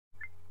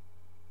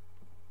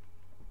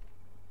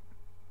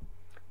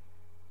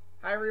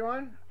Hi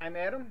everyone, I'm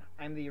Adam.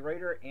 I'm the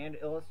writer and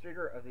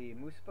illustrator of the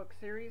Moose Book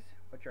series,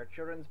 which are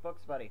children's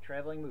books about a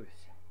traveling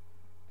moose.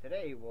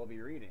 Today we'll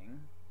be reading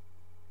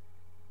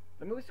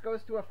The Moose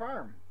Goes to a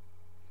Farm.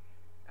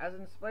 I was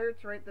inspired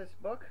to write this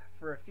book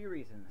for a few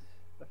reasons.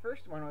 The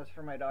first one was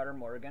for my daughter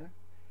Morgan.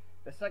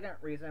 The second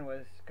reason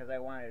was because I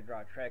wanted to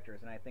draw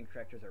tractors, and I think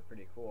tractors are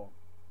pretty cool.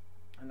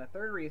 And the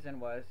third reason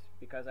was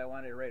because I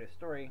wanted to write a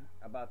story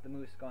about the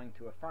moose going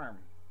to a farm.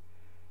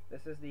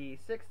 This is the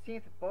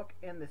 16th book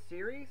in the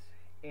series,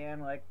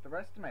 and like the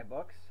rest of my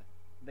books,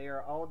 they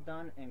are all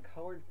done in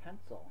colored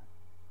pencil.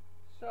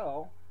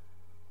 So,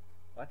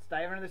 let's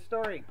dive into the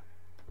story.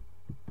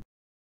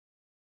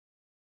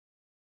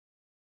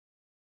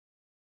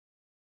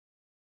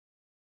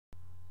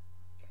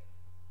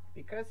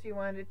 Because he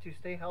wanted to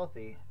stay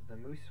healthy, the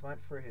moose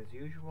went for his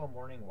usual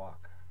morning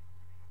walk.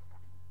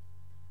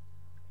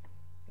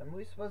 The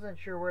moose wasn't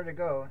sure where to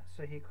go,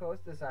 so he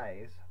closed his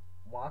eyes,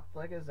 walked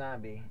like a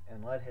zombie,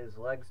 and let his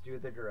legs do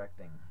the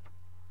directing.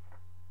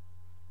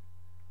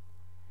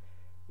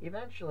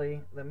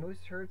 Eventually, the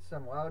moose heard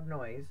some loud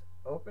noise,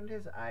 opened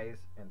his eyes,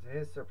 and to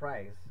his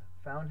surprise,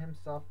 found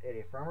himself at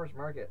a farmer's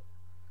market.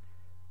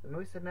 The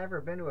moose had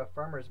never been to a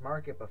farmer's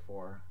market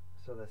before,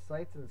 so the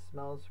sights and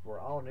smells were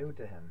all new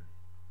to him.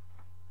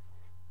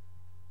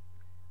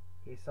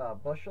 He saw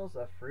bushels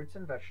of fruits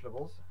and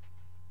vegetables,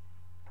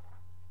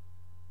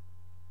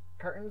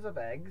 cartons of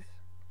eggs,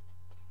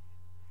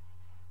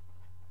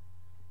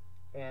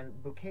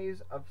 and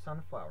bouquets of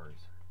sunflowers.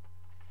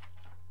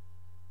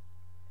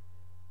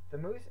 The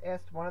moose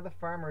asked one of the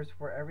farmers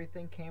where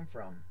everything came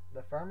from.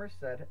 The farmer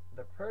said,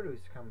 "The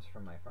produce comes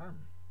from my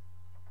farm."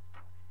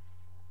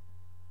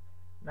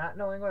 Not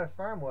knowing what a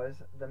farm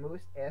was, the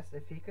moose asked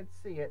if he could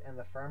see it, and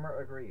the farmer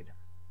agreed.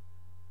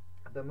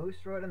 The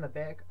moose rode in the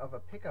back of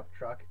a pickup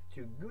truck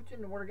to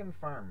Guten Morgan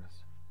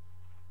Farms.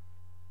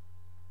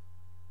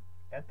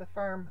 At the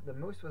farm, the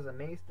moose was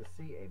amazed to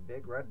see a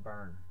big red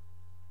barn.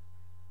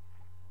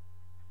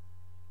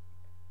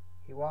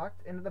 He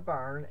walked into the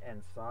barn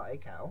and saw a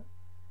cow.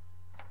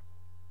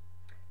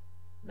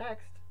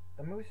 Next,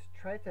 the moose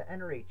tried to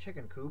enter a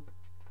chicken coop,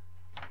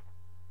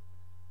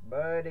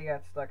 but he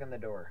got stuck in the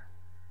door.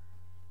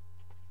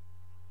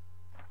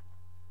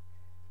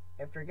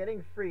 After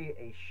getting free,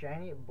 a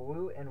shiny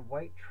blue and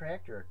white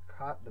tractor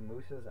caught the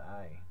moose's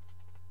eye.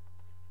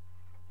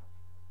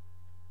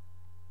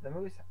 The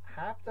moose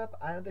hopped up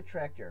onto the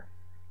tractor.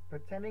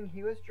 Pretending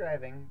he was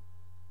driving,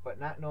 but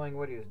not knowing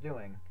what he was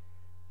doing,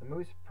 the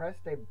moose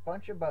pressed a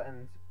bunch of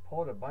buttons,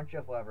 pulled a bunch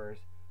of levers,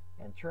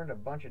 and turned a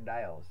bunch of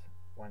dials,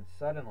 when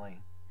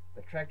suddenly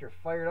the tractor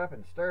fired up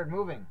and started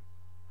moving.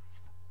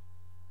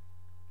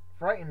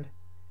 Frightened,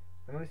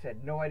 the moose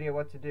had no idea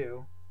what to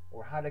do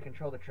or how to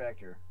control the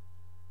tractor.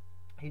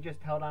 He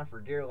just held on for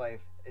dear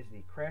life as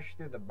he crashed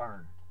through the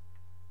barn.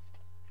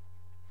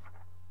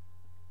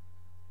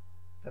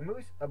 The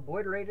moose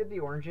obliterated the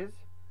oranges,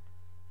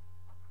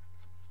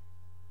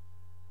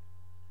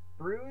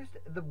 bruised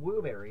the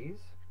blueberries,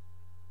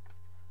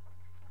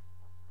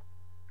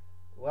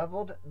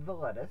 leveled the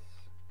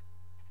lettuce,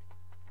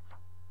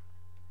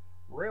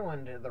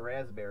 ruined the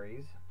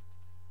raspberries,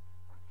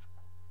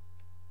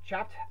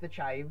 chopped the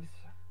chives,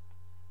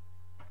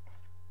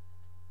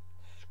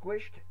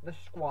 squished the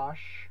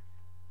squash,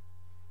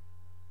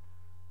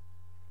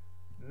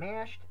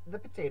 mashed the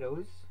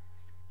potatoes,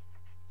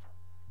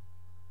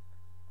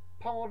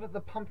 pulled the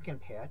pumpkin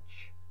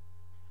patch,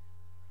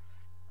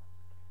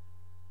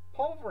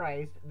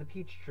 pulverized the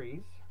peach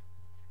trees,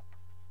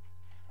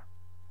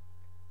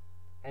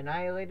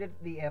 annihilated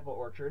the apple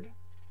orchard,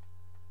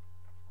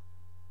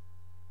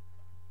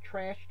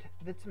 trashed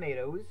the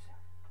tomatoes,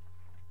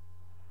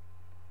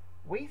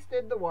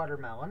 wasted the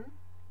watermelon,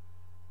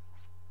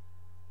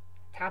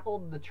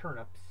 toppled the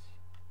turnips,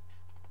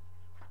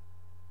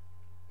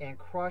 and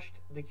crushed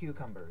the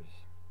cucumbers.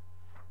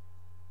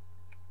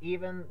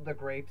 Even the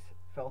grapes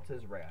felt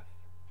his wrath.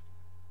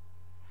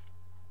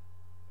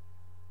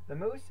 The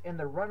moose and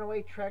the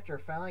runaway tractor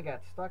finally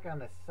got stuck on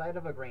the side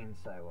of a grain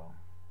silo.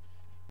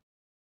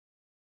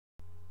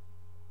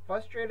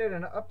 Frustrated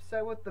and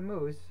upset with the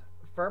moose,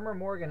 Farmer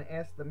Morgan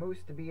asked the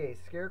moose to be a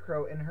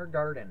scarecrow in her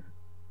garden.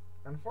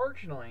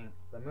 Unfortunately,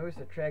 the moose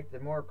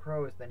attracted more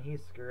crows than he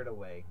scared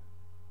away.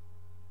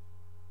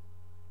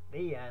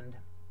 The end.